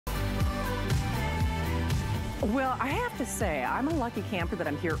Well, I have to say, I'm a lucky camper that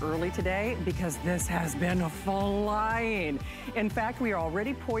I'm here early today because this has been flying. In fact, we are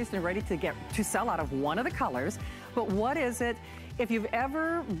already poised and ready to sell out of one of the colors. But what is it? If you've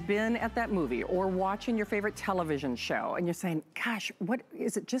ever been at that movie or watching your favorite television show and you're saying, gosh, what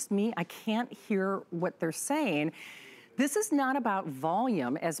is it just me? I can't hear what they're saying. This is not about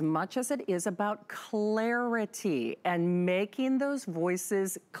volume as much as it is about clarity and making those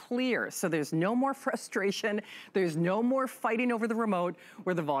voices clear. So there's no more frustration. There's no more fighting over the remote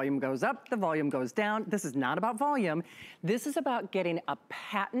where the volume goes up, the volume goes down. This is not about volume. This is about getting a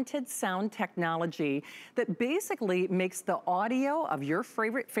patented sound technology that basically makes the audio of your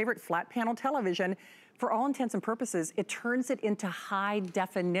favorite flat panel television, for all intents and purposes, it turns it into high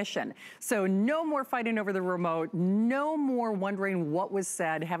definition. So no more fighting over the remote, no more wondering what was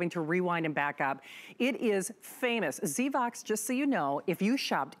said, having to rewind and back up. It is famous. ZVOX, just so you know, if you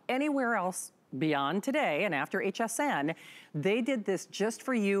shopped anywhere else beyond today and after HSN, they did this just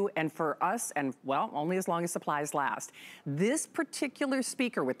for you and for us, and well, only as long as supplies last. This particular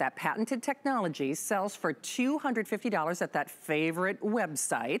speaker with that patented technology sells for $250 at that favorite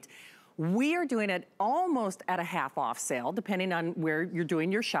website. We are doing it almost at a half off sale, depending on where you're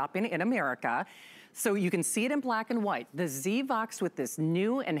doing your shopping in America. So you can see it in black and white. The ZVOX with this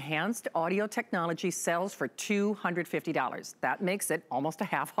new enhanced audio technology sells for $250. That makes it almost a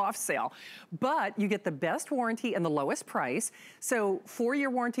half off sale. But you get the best warranty and the lowest price. So 4-year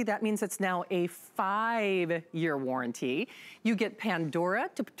warranty, that means it's now a 5-year warranty. You get Pandora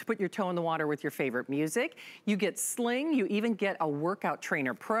to put your toe in the water with your favorite music. You get Sling, you even get a Workout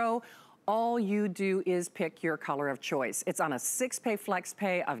Trainer Pro. All you do is pick your color of choice. It's on a 6-pay flex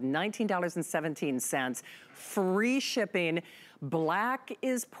pay of $19.17, free shipping. Black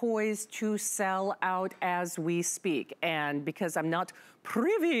is poised to sell out as we speak. And because I'm not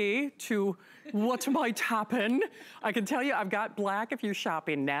privy to what might happen, I can tell you I've got black if you're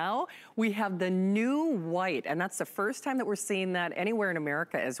shopping now. We have the new white, and that's the first time that we're seeing that anywhere in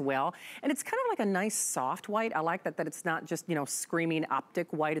America as well. And it's kind of like a nice soft white. I like that it's not just, you know, screaming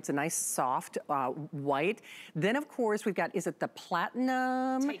optic white. It's a nice soft white. Then of course we've got, is it the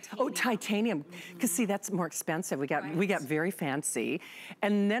platinum? Titanium. Oh, titanium. Because see, that's more expensive. We got very fancy.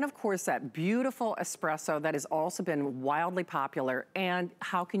 And then of course that beautiful espresso that has also been wildly popular. And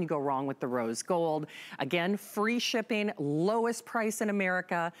how can you go wrong with the rose gold? Again, free shipping, lowest price in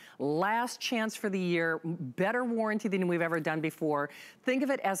America, last chance for the year, better warranty than we've ever done before. Think of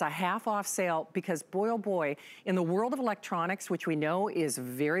it as a half off sale because boy, oh boy, in the world of electronics, which we know is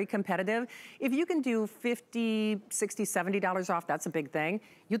very competitive, if you can do $50, $60, $70 off, that's a big thing.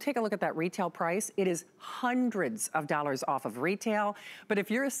 You take a look at that retail price, it is hundreds of dollars off of retail. But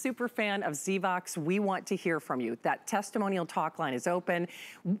if you're a super fan of ZVOX, we want to hear from you. That testimonial talk line is open.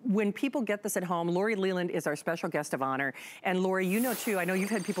 When people get this at home, Lori Leland is our special guest of honor. And Lori, you know too, I know you've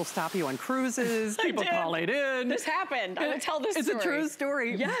had people stop you on cruises, people call it in. This happened, I will tell this story. It's a true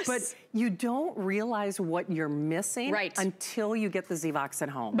story. Yes. But you don't realize what you're missing until you get the ZVOX at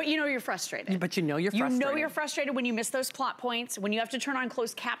home. But you know you're frustrated. But you know you're frustrated. You know you're frustrated when you miss those plot points, when you have to turn on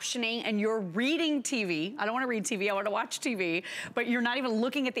closed captioning and you're reading TV. I don't want to read TV, I want to watch TV. But you're not even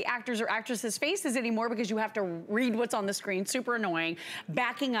looking at the actors or actresses' faces anymore because you have to read what's on the screen. Super annoying.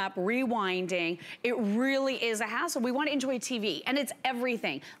 Backing up, rewinding. It really is a hassle. We want to enjoy TV, and it's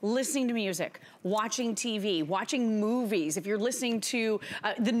everything. Listening to music, watching TV, watching movies. If you're listening to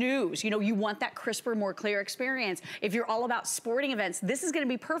the news, you know, you want that crisper, more clear experience. If you're all about sporting events, this is going to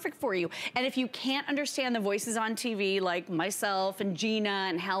be perfect for you. And if you can't understand the voices on TV, like myself and Gina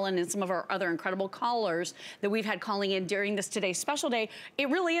and Helen and some of our other incredible callers that we've had calling in during this today's special day, it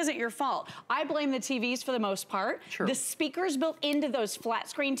really isn't your fault. I blame the TVs for the most part. True. The speakers built into those flat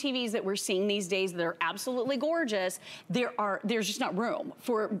screen TVs that we're seeing these days that are absolutely gorgeous, there's just not room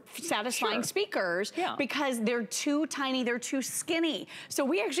for satisfying speakers because they're too tiny, they're too skinny. So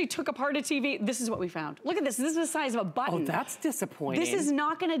we actually took apart a TV. This is what we found. Look at this. This is the size of a button. Oh, that's disappointing. This is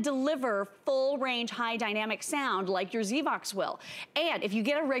not going to deliver full range, high dynamic sound like your ZVOX will. And if you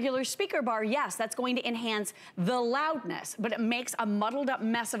get a regular speaker bar, yes, that's going to enhance the loudness, but it makes a muddled up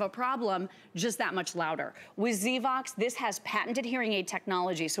mess of a problem just that much louder. With ZVOX, this has patented hearing aid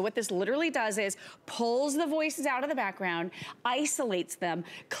technology. So what this literally does is pulls the voices out of the background, isolates them,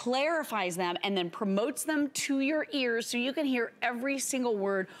 clarifies them, and then promotes them to your ears so you can hear every single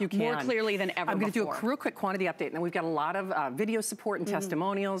word more clearly than ever before. I'm going to do a real quick quantity update, and then we've got a lot of video support and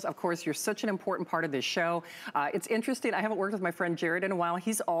testimonials. Of course, you're such an important part of this show. It's interesting. I haven't worked with my friend Jared in a while.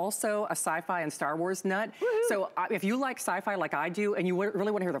 He's also a sci-fi and Star Wars nut. So if you like sci-fi like I do, and you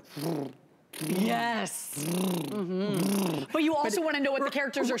really want to hear the Yes. But you also want to know what the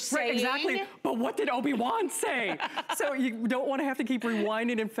characters are saying. Right, exactly. But what did Obi-Wan say? So you don't want to have to keep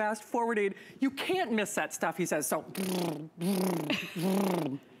rewinding and fast forwarding. You can't miss that stuff he says. So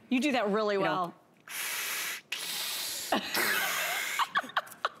you do that really well.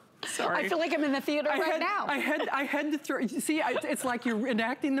 Sorry. I feel like I'm in the theater now. I had to throw, you see, it's like you're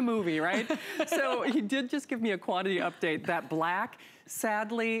enacting the movie, right? So he did just give me a quantity update. That black,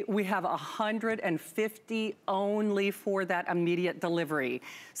 sadly, we have 150 only for that immediate delivery.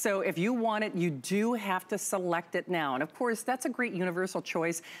 So if you want it, you do have to select it now. And of course, that's a great universal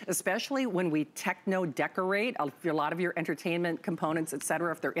choice, especially when we techno decorate a lot of your entertainment components, et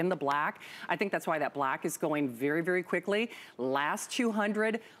cetera, if they're in the black. I think that's why that black is going very, very quickly. Last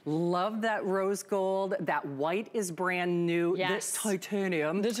 200, love that rose gold. That white is brand new. Yes. The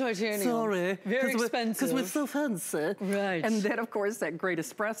titanium. The titanium. Sorry. Very expensive. Because we're so fancy. Right. And then, of course, that great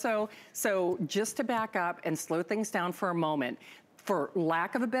espresso. So just to back up and slow things down for a moment, for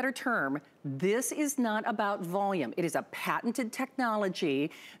lack of a better term, this is not about volume. It is a patented technology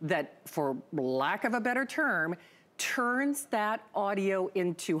that, for lack of a better term, turns that audio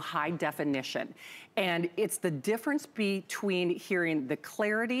into high definition. And it's the difference between hearing the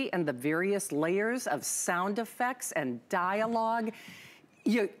clarity and the various layers of sound effects and dialogue.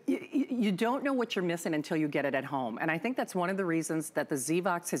 You don't know what you're missing until you get it at home. And I think that's one of the reasons that the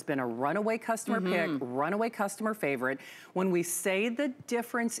ZVOX has been a runaway customer pick, runaway customer favorite. When we say the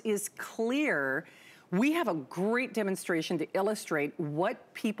difference is clear, we have a great demonstration to illustrate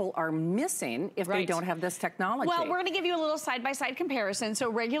what people are missing if they don't have this technology. Well, we're gonna give you a little side-by-side comparison. So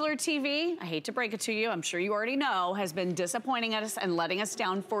regular TV, I hate to break it to you, I'm sure you already know, has been disappointing us and letting us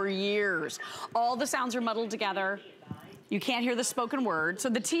down for years. All the sounds are muddled together. You can't hear the spoken word. So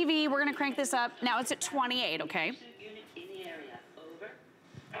the TV, we're gonna crank this up. Now it's at 28, okay?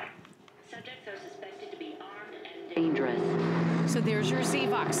 Subjects are suspected to be armed and dangerous. So there's your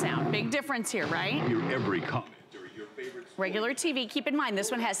ZVOX sound. Big difference here, right? Hear every comment or your favorite. Regular TV, keep in mind,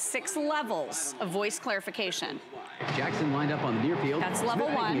 this one has 6 levels of voice clarification. Jackson lined up on the near field. That's level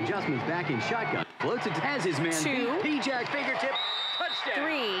Smith 1. making adjustments back in shotgun. Floats it as his man. 2. P-Jack fingertip. Touchdown.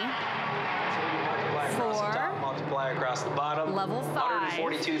 3. 4. Multiply across the bottom. Level 5.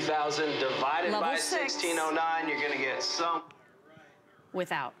 142,000 divided Level by 6. 1609. You're going to get some.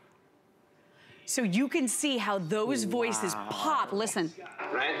 Without. So you can see how those voices pop. Listen.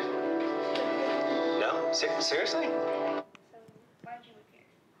 Right? No? Seriously?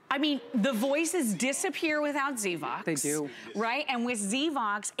 I mean, the voices disappear without ZVOX. They do. Right? And with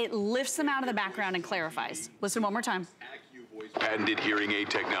ZVOX, it lifts them out of the background and clarifies. Listen one more time. AccuVoice patented hearing aid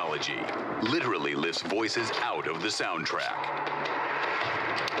technology literally lifts voices out of the soundtrack.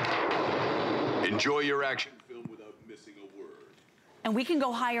 Enjoy your action film without missing a word. And we can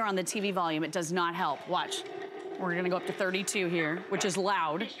go higher on the TV volume. It does not help. Watch. We're gonna go up to 32 here, which is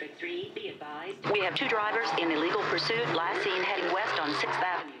loud. District 3, be advised. We have 2 drivers in illegal pursuit, last seen heading west on 6th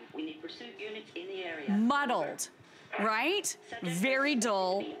Avenue. We need pursuit units in the area. Muddled, right? Very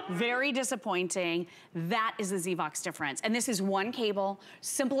dull, very disappointing. That is the ZVOX difference. And this is one cable,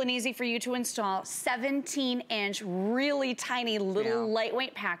 simple and easy for you to install, 17-inch, really tiny, little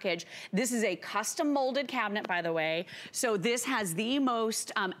lightweight package. This is a custom molded cabinet, by the way. So this has the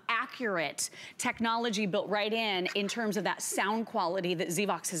most accurate technology built right in terms of that sound quality that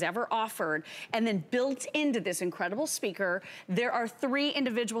ZVOX has ever offered. And then built into this incredible speaker, there are 3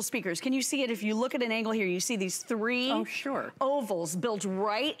 individual speakers. Can you see it? If you look at an angle here, you see these 3 ovals built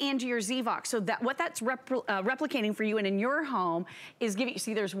right into your ZVOX. So that what that's replicating for you and in your home is giving,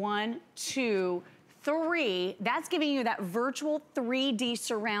 see there's 1, 2, 3, that's giving you that virtual 3D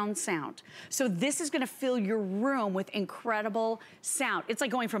surround sound. So this is gonna fill your room with incredible sound. It's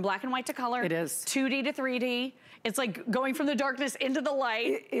like going from black and white to color. It is. 2D to 3D. It's like going from the darkness into the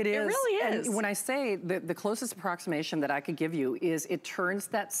light. It is. It really is. And when I say the closest approximation that I could give you is it turns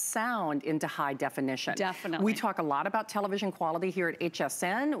that sound into high definition. Definitely. We talk a lot about television quality here at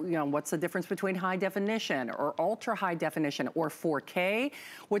HSN. You know, what's the difference between high definition or ultra high definition or 4K?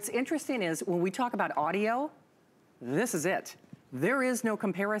 What's interesting is when we talk about audio, this is it. There is no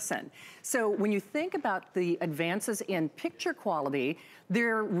comparison. So when you think about the advances in picture quality,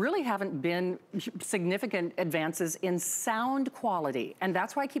 there really haven't been significant advances in sound quality. And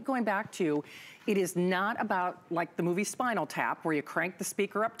that's why I keep going back to, it is not about like the movie Spinal Tap where you crank the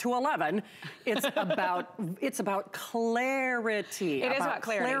speaker up to 11. It's about clarity. It is about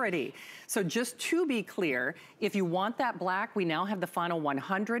clarity. So just to be clear, if you want that black, we now have the final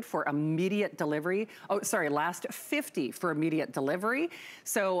 100 for immediate delivery. Oh, sorry, last 50 for immediate delivery.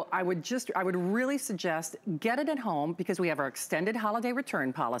 So I would really suggest get it at home because we have our extended holiday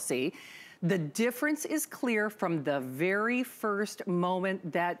return policy. The difference is clear from the very first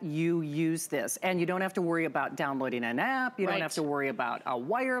moment that you use this. And you don't have to worry about downloading an app. You don't have to worry about a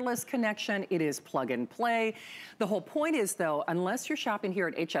wireless connection. It is plug and play. The whole point is, though, unless you're shopping here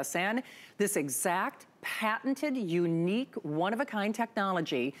at HSN, this exact patented, unique, one-of-a-kind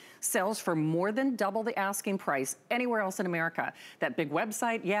technology sells for more than double the asking price anywhere else in America. That big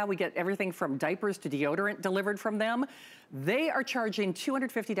website, yeah, we get everything from diapers to deodorant delivered from them. They are charging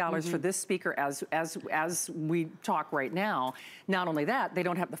 $250 for this speaker as we talk right now. Not only that, they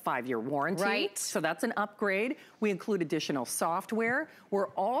don't have the 5-year warranty. So that's an upgrade. We include additional software. We're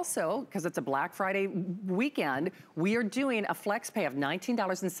also, because it's a Black Friday weekend, we are doing a flex pay of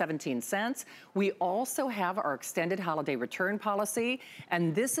 $19.17. We also have our extended holiday return policy.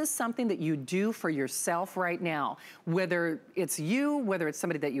 And this is something that you do for yourself right now. Whether it's you, whether it's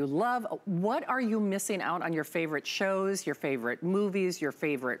somebody that you love, what are you missing out on your favorite shows, your favorite movies, your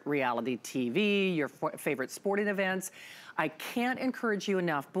favorite reality TV, your favorite sporting events? I can't encourage you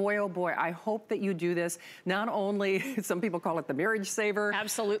enough. Boy, oh boy, I hope that you do this. Not only, some people call it the marriage saver.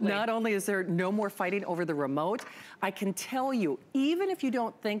 Absolutely. Not only is there no more fighting over the remote, I can tell you, even if you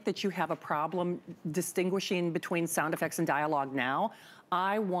don't think that you have a problem distinguishing between sound effects and dialogue now,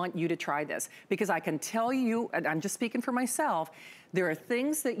 I want you to try this, because I can tell you, and I'm just speaking for myself, there are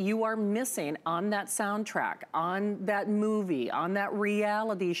things that you are missing on that soundtrack, on that movie, on that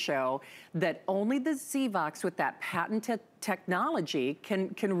reality show, that only the ZVOX with that patented technology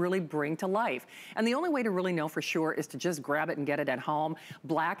can really bring to life. And the only way to really know for sure is to just grab it and get it at home.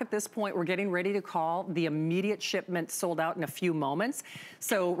 Black at this point, we're getting ready to call the immediate shipment sold out in a few moments.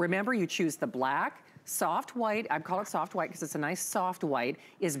 So remember, you choose the black. Soft white, I call it soft white because it's a nice soft white,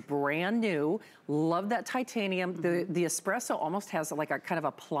 is brand new. Love that titanium. The espresso almost has like a kind of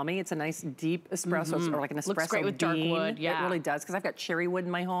a plummy. It's a nice deep espresso, or like an espresso Looks great with dark wood, It really does, because I've got cherry wood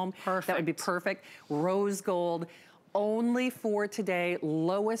in my home. That would be perfect. Rose gold. Only for today,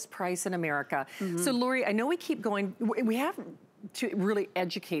 lowest price in America. So Lori, I know we keep going, we have to really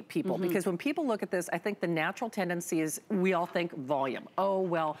educate people, because when people look at this, I think the natural tendency is we all think volume. Oh,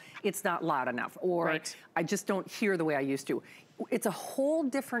 well, it's not loud enough, or I just don't hear the way I used to. It's a whole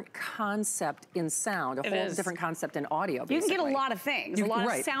different concept in sound, a whole different concept in audio, basically. You can get a lot of things, a lot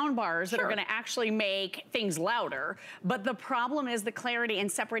of sound bars that are gonna actually make things louder, but the problem is the clarity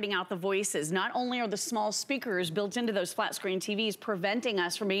and separating out the voices. Not only are the small speakers built into those flat screen TVs preventing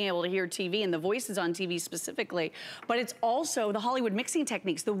us from being able to hear TV and the voices on TV specifically, but it's also the Hollywood mixing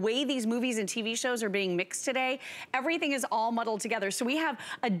techniques, the way these movies and TV shows are being mixed today. Everything is all muddled together. So we have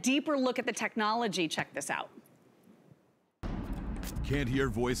a deeper look at the technology. Check this out. Can't hear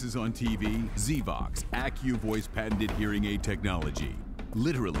voices on TV? ZVOX AccuVoice patented hearing aid technology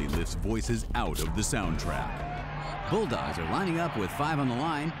literally lifts voices out of the soundtrack. Bulldogs are lining up with 5 on the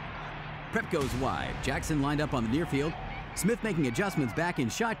line. Prep goes wide. Jackson lined up on the near field. Smith making adjustments back in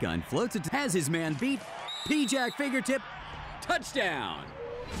shotgun. Floats it, has his man beat. P-Jack fingertip. Touchdown.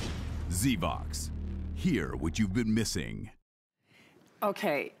 ZVOX. Hear what you've been missing.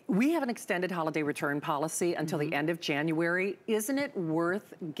 Okay, we have an extended holiday return policy until the end of January. Isn't it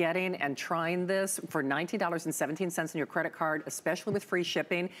worth getting and trying this for $19.17 on your credit card, especially with free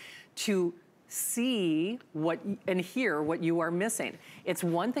shipping, to see what and hear what you are missing? It's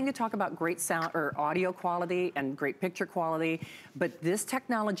one thing to talk about great sound or audio quality and great picture quality, but this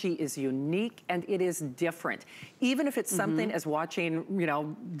technology is unique and it is different. Even if it's something as watching, you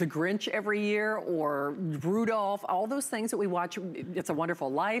know, The Grinch every year or Rudolph, all those things that we watch, It's a Wonderful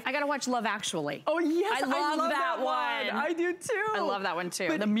Life. I gotta watch Love Actually. Oh yes, I love that one. I do too. I love that one too.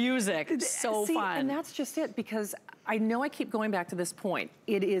 But the music, so fun. And that's just it, because I know I keep going back to this point.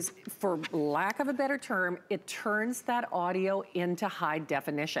 It is, for lack of a better term, it turns that audio into high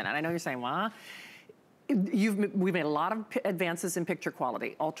definition. And I know you're saying, well, we've made a lot of advances in picture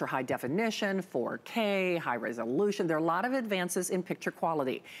quality, ultra high definition, 4K, high resolution. There are a lot of advances in picture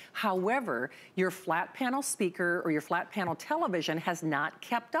quality. However, your flat panel speaker or your flat panel television has not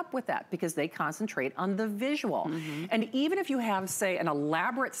kept up with that, because they concentrate on the visual. And even if you have, say, an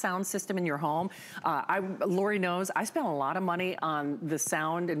elaborate sound system in your home, Lori knows I spent a lot of money on the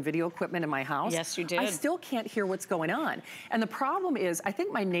sound and video equipment in my house. Yes, you did. I still can't hear what's going on. And the problem is, I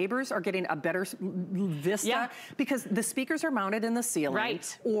think my neighbors are getting a better vista, because the speakers are mounted in the ceiling,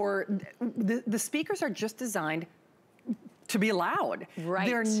 or the speakers are just designed to be loud. Right.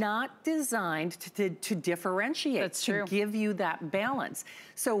 They're not designed to differentiate. That's true. To give you that balance.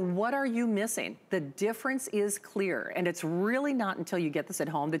 So what are you missing? The difference is clear, and it's really not until you get this at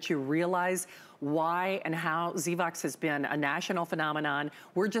home that you realize why and how ZVOX has been a national phenomenon.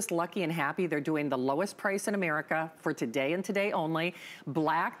 We're just lucky and happy they're doing the lowest price in America for today and today only.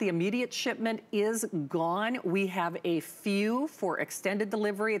 Black, the immediate shipment is gone. We have a few for extended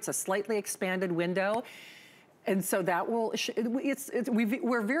delivery. It's a slightly expanded window. And so that will,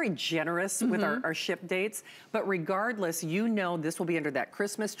 we're very generous with our ship dates, but regardless, you know this will be under that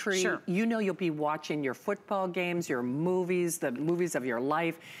Christmas tree. Sure. You know you'll be watching your football games, your movies, the movies of your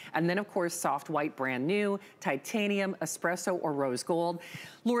life, and then of course, soft white, brand new, titanium, espresso, or rose gold.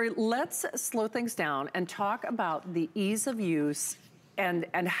 Lori, let's slow things down and talk about the ease of use and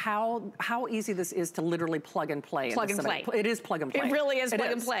how easy this is to literally plug and play. Plug and play. It is plug and play. It really is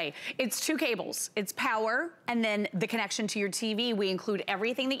plug and play. It's 2 cables. It's power and then the connection to your TV. We include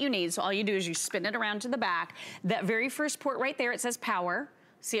everything that you need. So all you do is you spin it around to the back. That very first port right there, it says power.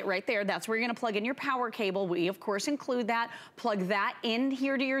 See it right there? That's where you're gonna plug in your power cable. We, of course, include that. Plug that in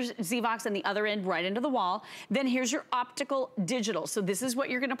here to your ZVOX and the other end right into the wall. Then here's your optical digital. So this is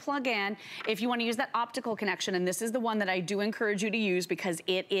what you're gonna plug in if you wanna use that optical connection, and this is the one that I do encourage you to use because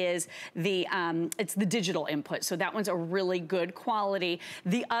it is the, it's the digital input. So that one's a really good quality.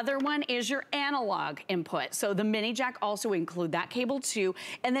 The other one is your analog input. So the Minijack also include that cable too.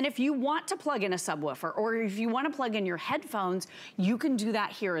 And then if you want to plug in a subwoofer or if you wanna plug in your headphones, you can do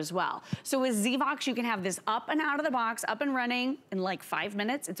that here as well. So with ZVOX, you can have this up and out of the box, up and running in like 5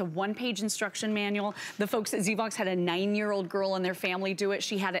 minutes. It's a 1-page instruction manual. The folks at ZVOX had a 9-year-old girl in their family do it.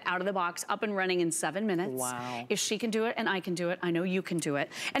 She had it out of the box, up and running in 7 minutes. Wow. If she can do it and I can do it, I know you can do it.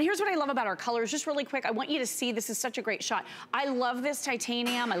 And here's what I love about our colors, just really quick. I want you to see, this is such a great shot. I love this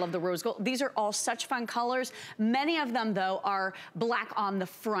titanium. I love the rose gold. These are all such fun colors. Many of them though are black on the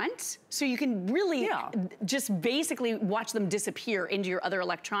front. So you can really just basically watch them disappear into your other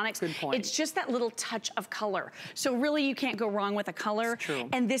electronics. Good point. It's just that little touch of color. So really you can't go wrong with a color. It's true.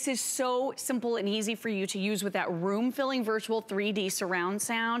 And this is so simple and easy for you to use with that room-filling virtual 3D surround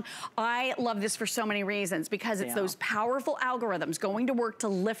sound. I love this for so many reasons because it's those powerful algorithms going to work to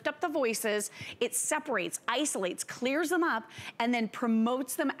lift up the voices. It separates, isolates, clears them up, and then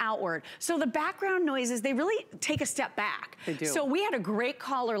promotes them outward. So the background noises, they really take a step back. They do. So we had a great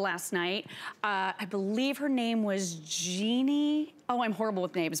caller last night. I believe her name was Jeannie. Oh, I'm horrible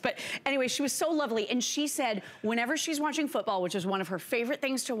with names. But anyway, she was so lovely. And she said whenever she's watching football, which is one of her favorite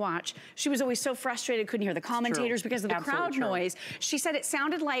things to watch, she was always so frustrated, couldn't hear the commentators because of the crowd noise. She said it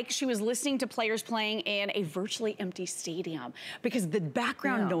sounded like she was listening to players playing in a virtually empty stadium because the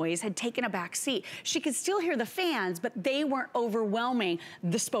background noise had taken a back seat. She could still hear the fans, but they weren't overwhelming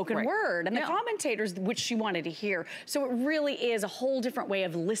the spoken word and the commentators, which she wanted to hear. So it really is a whole different way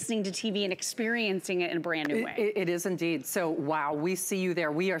of listening to TV and experiencing it in a brand new way. It is indeed. So wow, we see you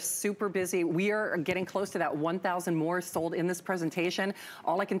there. We are super busy. We are getting close to that 1,000 more sold in this presentation.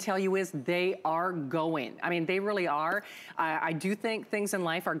 All I can tell you is they are going. I mean, they really are. I do think things in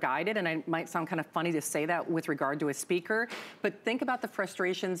life are guided, and it might sound kind of funny to say that with regard to a speaker, but think about the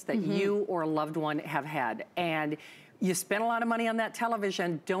frustrations that you or a loved one have had. And you spend a lot of money on that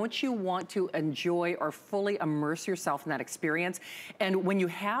television. Don't you want to enjoy or fully immerse yourself in that experience? And when you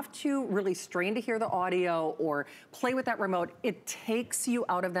have to really strain to hear the audio or play with that remote, it takes you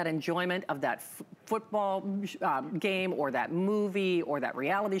out of that enjoyment of that football game or that movie or that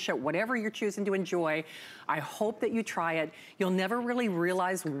reality show, whatever you're choosing to enjoy. I hope that you try it. You'll never really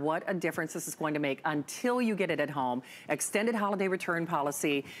realize what a difference this is going to make until you get it at home. Extended holiday return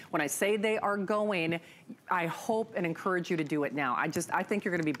policy. When I say they are going, I hope and encourage you to do it now. I think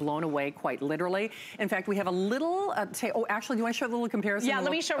you're gonna be blown away quite literally. In fact, we have a little, oh, actually, do you want to show a little comparison? Yeah,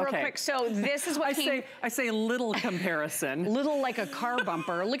 let me show real quick. So this is what I say a little comparison. Little like a car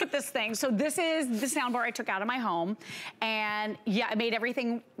bumper. Look at this thing. So this is the soundbar I took out of my home. And yeah, it made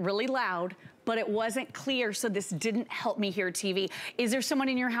everything really loud, but it wasn't clear, so this didn't help me hear TV. Is there someone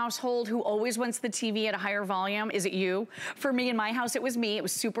in your household who always wants the TV at a higher volume? Is it you? For me, in my house, it was me. It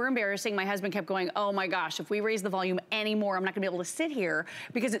was super embarrassing. My husband kept going, oh my gosh, if we raise the volume anymore, I'm not gonna be able to sit here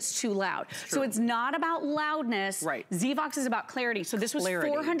because it's too loud. So it's not about loudness. Right. ZVOX is about clarity. So this was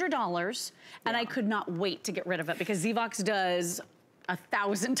 $400, and I could not wait to get rid of it because ZVOX does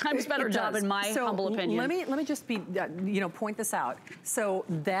 1,000 times better job in my humble opinion. Let me just be, point this out. So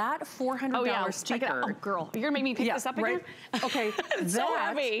that $400 speaker. Oh, girl, you're gonna make me pick this up again? Okay, it's so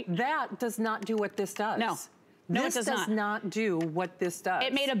heavy. That does not do what this does. No. No, this it does not do what this does.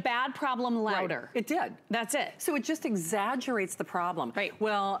 It made a bad problem louder. Right. It did. That's it. So it just exaggerates the problem. Right.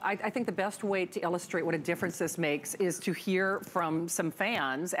 Well, I think the best way to illustrate what a difference this makes is to hear from some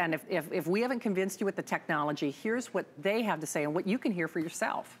fans. And if we haven't convinced you with the technology, here's what they have to say and what you can hear for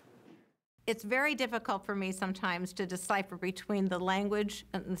yourself. It's very difficult for me sometimes to decipher between the language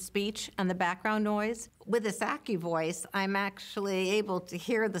and the speech and the background noise. With this AccuVoice, I'm actually able to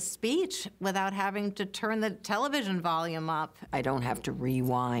hear the speech without having to turn the television volume up. I don't have to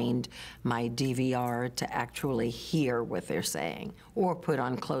rewind my DVR to actually hear what they're saying or put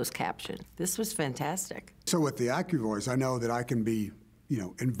on closed caption. This was fantastic. So with the AccuVoice, I know that I can be,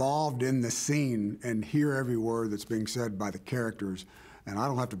 involved in the scene and hear every word that's being said by the characters, and I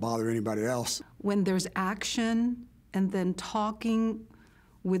don't have to bother anybody else. When there's action and then talking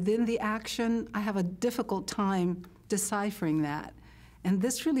within the action, I have a difficult time deciphering that. And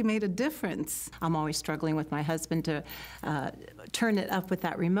this really made a difference. I'm always struggling with my husband to turn it up with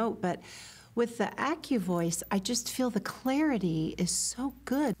that remote, but with the AccuVoice, I just feel the clarity is so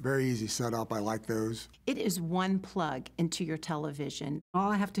good. Very easy setup, I like those. It is one plug into your television.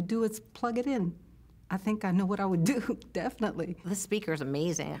 All I have to do is plug it in. I think I know what I would do, definitely. The speaker's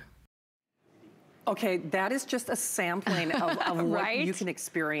amazing. Okay, that is just a sampling of what Right? you can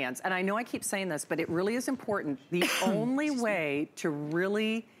experience. And I know I keep saying this, but it really is important. The only way to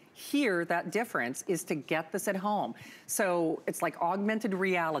really hear that difference is to get this at home. So it's like augmented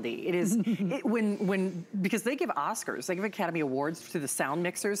reality. It is, because they give Oscars, they give Academy Awards to the sound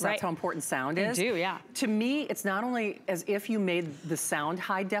mixers. That's Right. how important sound is. They do, yeah. To me, it's not only as if you made the sound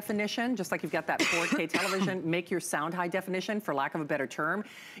high definition, just like you've got that 4K television, make your sound high definition, for lack of a better term.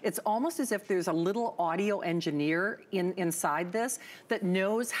 It's almost as if there's a little audio engineer inside this that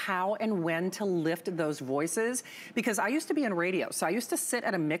knows how and when to lift those voices. Because I used to be in radio, so I used to sit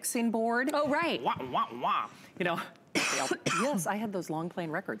at a mixing board. Oh, right. Wah, wah, wah. Yes, I had those long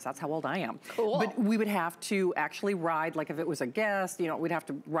playing records. That's how old I am. Cool. But we would have to actually ride, like if it was a guest, we'd have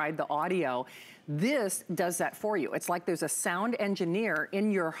to ride the audio. This does that for you. It's like there's a sound engineer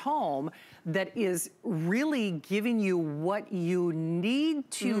in your home that is really giving you what you need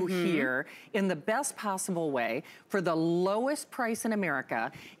to hear in the best possible way for the lowest price in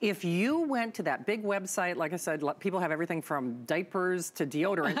America. If you went to that big website, like I said, people have everything from diapers to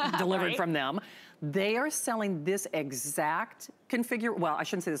deodorant delivered Right. from them. They are selling this exact well, I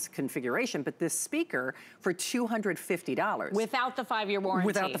shouldn't say this configuration, but this speaker for $250. Without the 5-year warranty.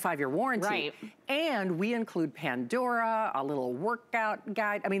 Without the 5-year warranty. Right. And we include Pandora, a little workout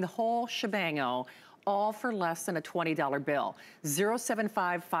guide. I mean, the whole shebango, all for less than a $20 bill.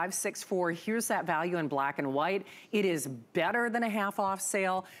 075564, here's that value in black and white. It is better than a half off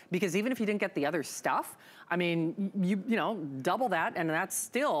sale, because even if you didn't get the other stuff, I mean, you double that, and that's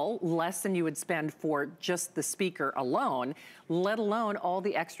still less than you would spend for just the speaker alone, let alone all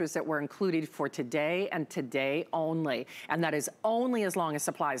the extras that were included for today and today only. And that is only as long as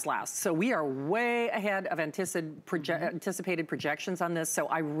supplies last. So we are way ahead of anticipated projections on this, so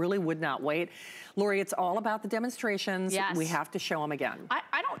I really would not wait. Lori, it's all about the demonstrations. Yes. We have to show them again.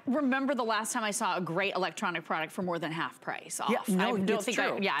 I don't remember the last time I saw a great electronic product for more than half price off. Yeah, no, I don't it's think true.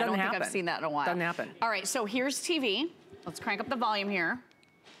 I don't think I've seen that in a while. Doesn't happen. All right, so here's TV. Let's crank up the volume here.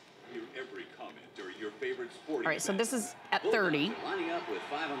 Every comment or your favorite sporting All right, so this is at 30. Lining up with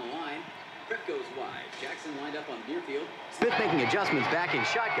 5 on the line. Prep goes wide. Jackson lined up on the near field. Smith making adjustments back in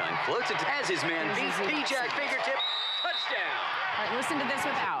shotgun. Floats it as his man beats Minijack fingertip. Touchdown. All right, listen to this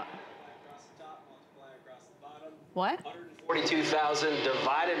without. What? 42,000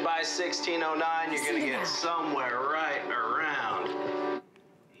 divided by 1609, you're gonna get somewhere right around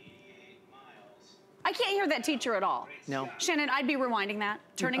 88 miles. I can't hear that teacher at all. No. Shannon, I'd be rewinding that,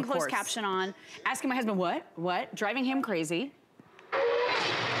 turning Of closed course. caption on, asking my husband, what? Driving him crazy.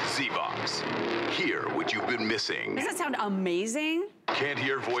 ZVOX. Hear what you've been missing. Doesn't that sound amazing? Can't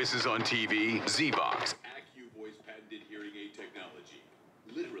hear voices on TV? ZVOX AccuVoice patented hearing aid technology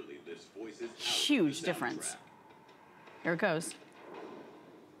literally lifts voices out Huge of the difference. soundtrack. Here it goes.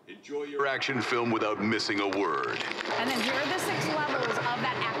 Enjoy your action film without missing a word. And then here are the 6 levels of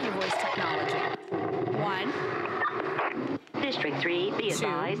that AccuVoice technology. 1. District 3, be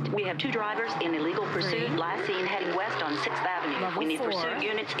advised, we have 2 drivers in illegal pursuit, 3. last seen heading west on 6th Avenue. Level We need 4. pursuit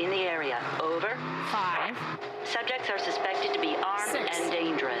units in the area. Over. 5. Subjects are suspected to be armed 6. and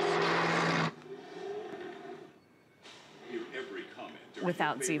dangerous. Hear every comment during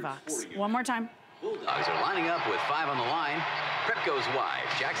Without your favorite ZVOX. sporting One more time. Bulldogs are lining up with 5 on the line. Prep goes wide.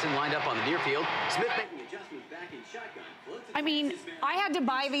 Jackson lined up on the near field. Smith making adjustments back in shotgun. Floats it I mean, as his man I had to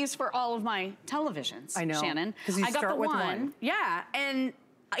buy these for all of my televisions, I know, Shannon. 'cause you I got start the with one. Yeah, and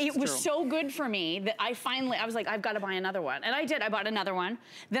It was so good for me that I was like, I've got to buy another one. And I did, I bought another one.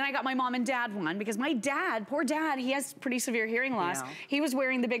 Then I got my mom and dad one because my dad, poor dad, he has pretty severe hearing loss. Yeah. He was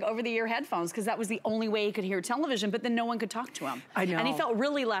wearing the big over-the-ear headphones because that was the only way he could hear television, but then no one could talk to him. I know. And he felt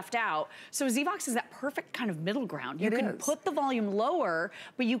really left out. So ZVOX is that perfect kind of middle ground. You can put the volume lower,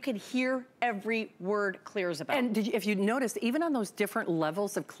 but you can hear every word clear as a bell. And if you noticed, even on those different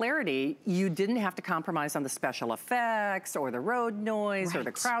levels of clarity, you didn't have to compromise on the special effects or the road noise or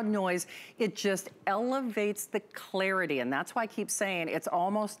the crowd noise. It just elevates the clarity. And that's why I keep saying it's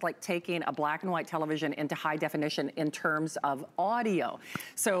almost like taking a black and white television into high definition in terms of audio.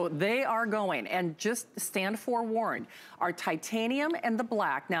 So they are going, and just stand forewarned, our titanium and the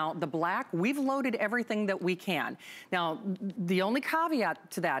black. Now, the black, we've loaded everything that we can. Now, the only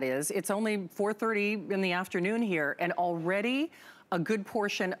caveat to that is it's only 4:30 in the afternoon here, and already a good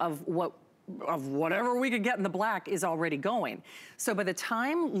portion of whatever we could get in the black is already going. So by the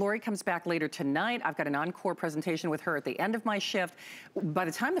time Lori comes back later tonight, I've got an encore presentation with her at the end of my shift. By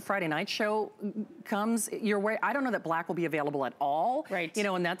the time the Friday night show comes your way, I don't know that black will be available at all. Right. You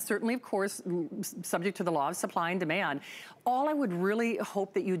know, and that's certainly, of course, subject to the law of supply and demand. All I would really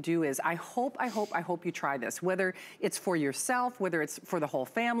hope that you do is, I hope you try this, whether it's for yourself, whether it's for the whole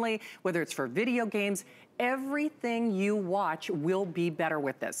family, whether it's for video games, everything you watch will be better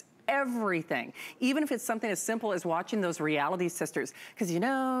with this. Everything, even if it's something as simple as watching those reality sisters, because you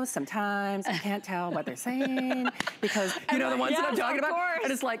know, sometimes I can't tell what they're saying because you know the ones that I'm talking about,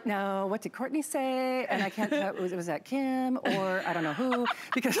 and it's like, no, what did Courtney say? And I can't tell, was that Kim or I don't know who,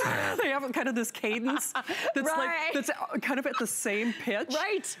 because they have kind of this cadence that's like, that's kind of at the same pitch.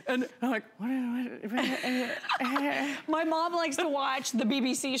 Right. And I'm like, what? My mom likes to watch the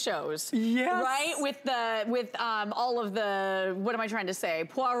BBC shows. Yes. Right? With all of the, what am I trying to say?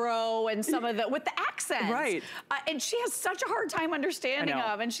 Poirot and some of the, with the accents. Right. And she has such a hard time understanding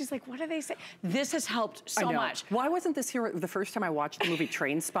of, and she's like, what do they say? This has helped so much. Why wasn't this here the first time I watched the movie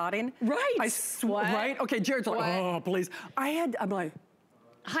Train Spotting? Right. Right? Okay, Jared's like, oh, please. I'm like,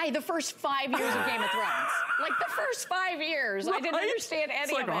 hi, the first 5 years of Game of Thrones. Like the first 5 years, I didn't understand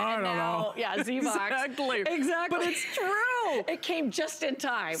any of it. I don't know. Yeah, ZVOX. Exactly. But it's true. It came just in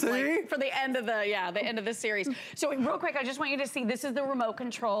time. See? Like, for the end of the, the end of the series. So real quick, I just want you to see, this is the remote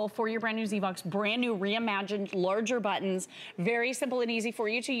control for your brand new ZVOX, brand new reimagined, larger buttons, very simple and easy for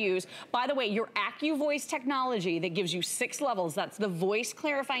you to use. By the way, your AccuVoice technology that gives you 6 levels, that's the voice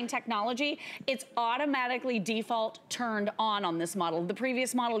clarifying technology, it's automatically default turned on this model. The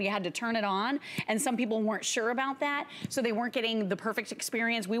previous model, you had to turn it on, and some people weren't sure about that, so they weren't getting the perfect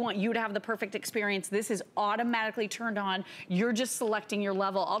experience. We want you to have the perfect experience. This is automatically turned on. You're just selecting your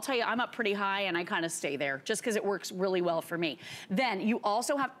level. I'll tell you, I'm up pretty high, and I kind of stay there, just because it works really well for me. Then you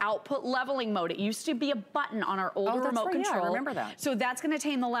also have output leveling mode. It used to be a button on our older remote control. Yeah, I remember that. So that's going to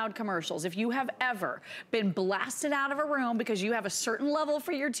tame the loud commercials. If you have ever been blasted out of a room because you have a certain level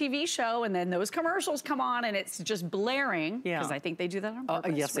for your TV show, and then those commercials come on, and it's just blaring, because I think they do that on purpose.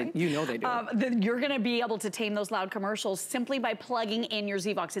 Yes, right? You know they do. Then you're going to be able to tame those loud commercials simply by plugging in your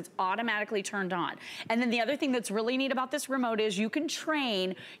ZVOX. It's automatically turned on. And then the other thing that's really neat about this remote is you can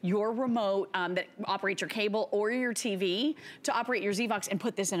train your remote that operates your cable or your TV to operate your ZVOX and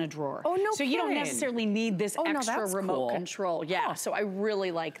put this in a drawer. Oh, no So you don't necessarily need this extra remote cool. control. Yeah, so I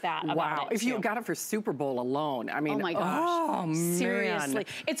really like that about it. If you got it for Super Bowl alone, I mean, oh my gosh. Oh, man. Seriously.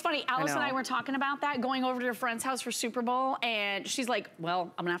 It's funny, Alice and I were talking about that, going over to a friend's house for Super Bowl, and she's like,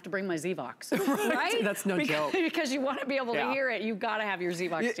 well, I'm gonna have to bring my ZVOX. Right? That's no joke. Because you want to be able to hear it, you've got to have your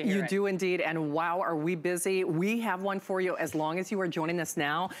ZVOX to hear it. You do indeed, and wow, are we busy. We have one for you as long as you are joining us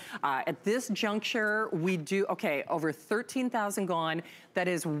now. At this juncture, we do, over 13,000 gone. That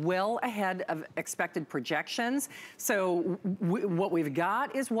is well ahead of expected projections. So what we've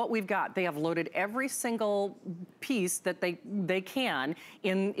got is what we've got. They have loaded every single piece that they can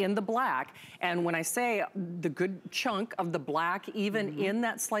in the black. And when I say the good chunk of the black, even in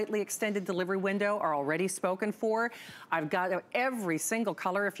that slightly extended delivery window, are already spoken for. I've got every single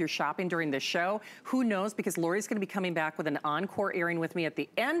color if you're shopping during this show. Who knows, because Lori's gonna be coming back with an encore airing with me at the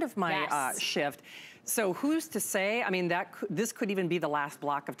end of my shift. So who's to say? I mean, this could even be the last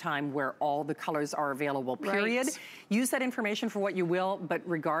block of time where all the colors are available, period. Right. Use that information for what you will, but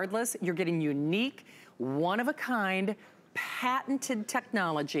regardless, you're getting unique, one-of-a-kind, patented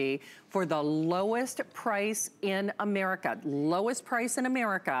technology for the lowest price in America. Lowest price in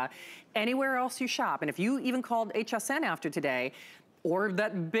America, anywhere else you shop. And if you even called HSN after today, or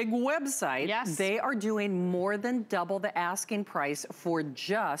that big website, yes, they are doing more than double the asking price for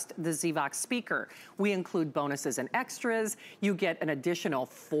just the ZVOX speaker. We include bonuses and extras. You get an additional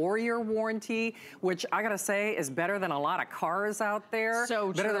 4-year warranty, which I gotta say is better than a lot of cars out there.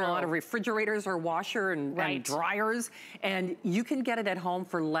 So better than a true. lot of refrigerators or washer and dryers. And you can get it at home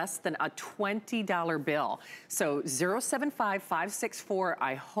for less than a $20 bill. So 075-564,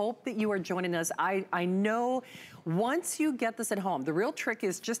 I hope that you are joining us. I know once you get this at home, the real trick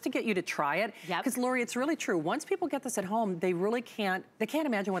is just to get you to try it. Because Lori, it's really true. Once people get this at home, they can't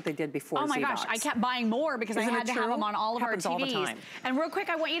imagine what they did before Oh my ZVOX. gosh, I kept buying more because I had to have them on all of our TVs. All the time. And real quick,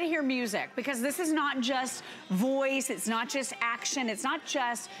 I want you to hear music, because this is not just voice, it's not just action, it's not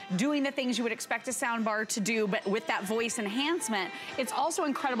just doing the things you would expect a soundbar to do, but with that voice enhancement, it's also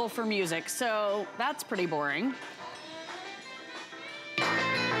incredible for music. So that's pretty boring.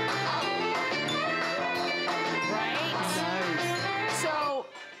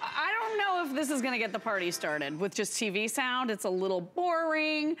 This is gonna get the party started with just TV sound. It's a little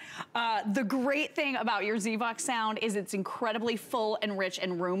boring. The great thing about your ZVOX sound is it's incredibly full and rich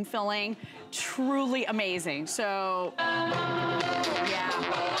and room filling. Truly amazing. So, yeah.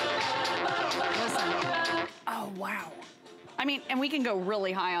 Listen. Oh, wow. I mean, and we can go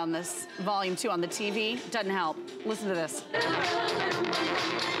really high on this volume too on the TV. Doesn't help. Listen to this.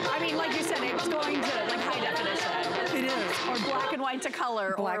 I mean, like you said, it's going to like high definition. It is. Or black and white to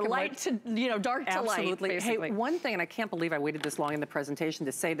color, or light to, you know, dark to light. Absolutely. Hey, one thing, and I can't believe I waited this long in the presentation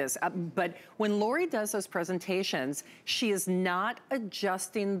to say this, but when Lori does those presentations, she is not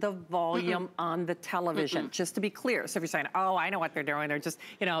adjusting the volume on the television, just to be clear. So if you're saying, oh, I know what they're doing, they're just,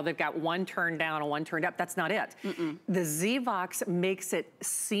 you know, they've got one turned down and one turned up, that's not it. The ZVOX makes it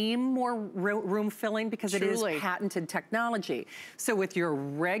seem more room filling because it is patented technology. So with your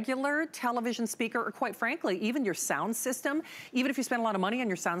regular television speaker, or quite frankly, even your sound system, even if you spend a lot of money on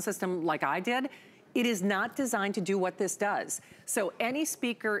your sound system like I did, it is not designed to do what this does. So any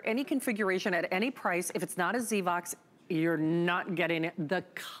speaker, any configuration at any price, if it's not a ZVOX, you're not getting the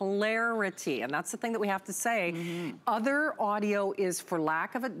clarity. And that's the thing that we have to say. Other audio is, for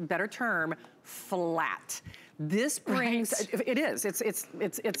lack of a better term, flat. This brings, it is,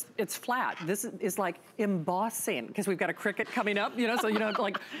 it's flat. This is like embossing, because we've got a cricket coming up, you know, so, you know,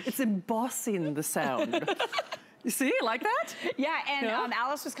 like, it's embossing the sound. You see, like that? Yeah, and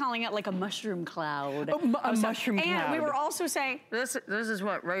Alice was calling it like a mushroom cloud. A mushroom cloud. And we were also saying, this is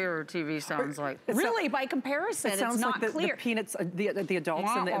what regular TV sounds like. Really, by comparison, it's not like clear. The peanuts, the adults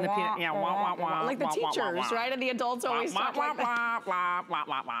and the peanut, like the teachers, right? And the adults always talk like that.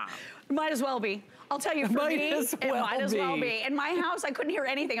 Might as well be. I'll tell you, for me, it might as well be. In my house, I couldn't hear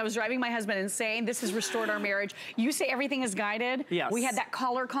anything. I was driving my husband insane. This has restored our marriage. You say everything is guided. Yes. We had that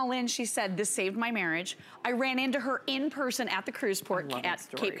caller call in. She said, this saved my marriage. I ran into her in person at the cruise port at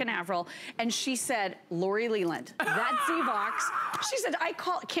Cape Canaveral, and she said, Lori Leland, that ZVOX. She said,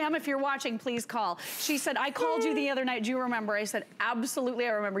 Cam, if you're watching, please call. She said, I called you the other night. Do you remember? I said, absolutely,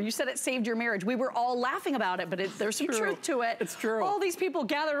 I remember. You said it saved your marriage. We were all laughing about it, but there's some truth to it. It's true. All these people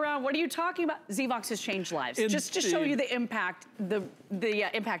gathered around. What are you talking about? ZVOX has changed lives. Just to show you the impact, the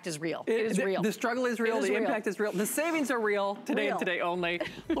impact is real. It is real. The struggle is real. The impact is real. The savings are real today and today only.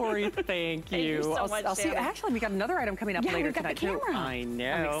 Lori, thank you. Thank you so much, I'll see you. Actually, we got another item coming up later tonight too. I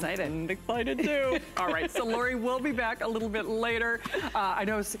know. I'm excited. I'm excited too. All right, so Lori will be back a little bit later. I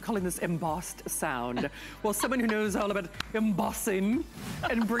know I was calling this embossed sound. Well, someone who knows all about embossing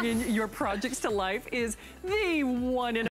and bringing your projects to life is the one and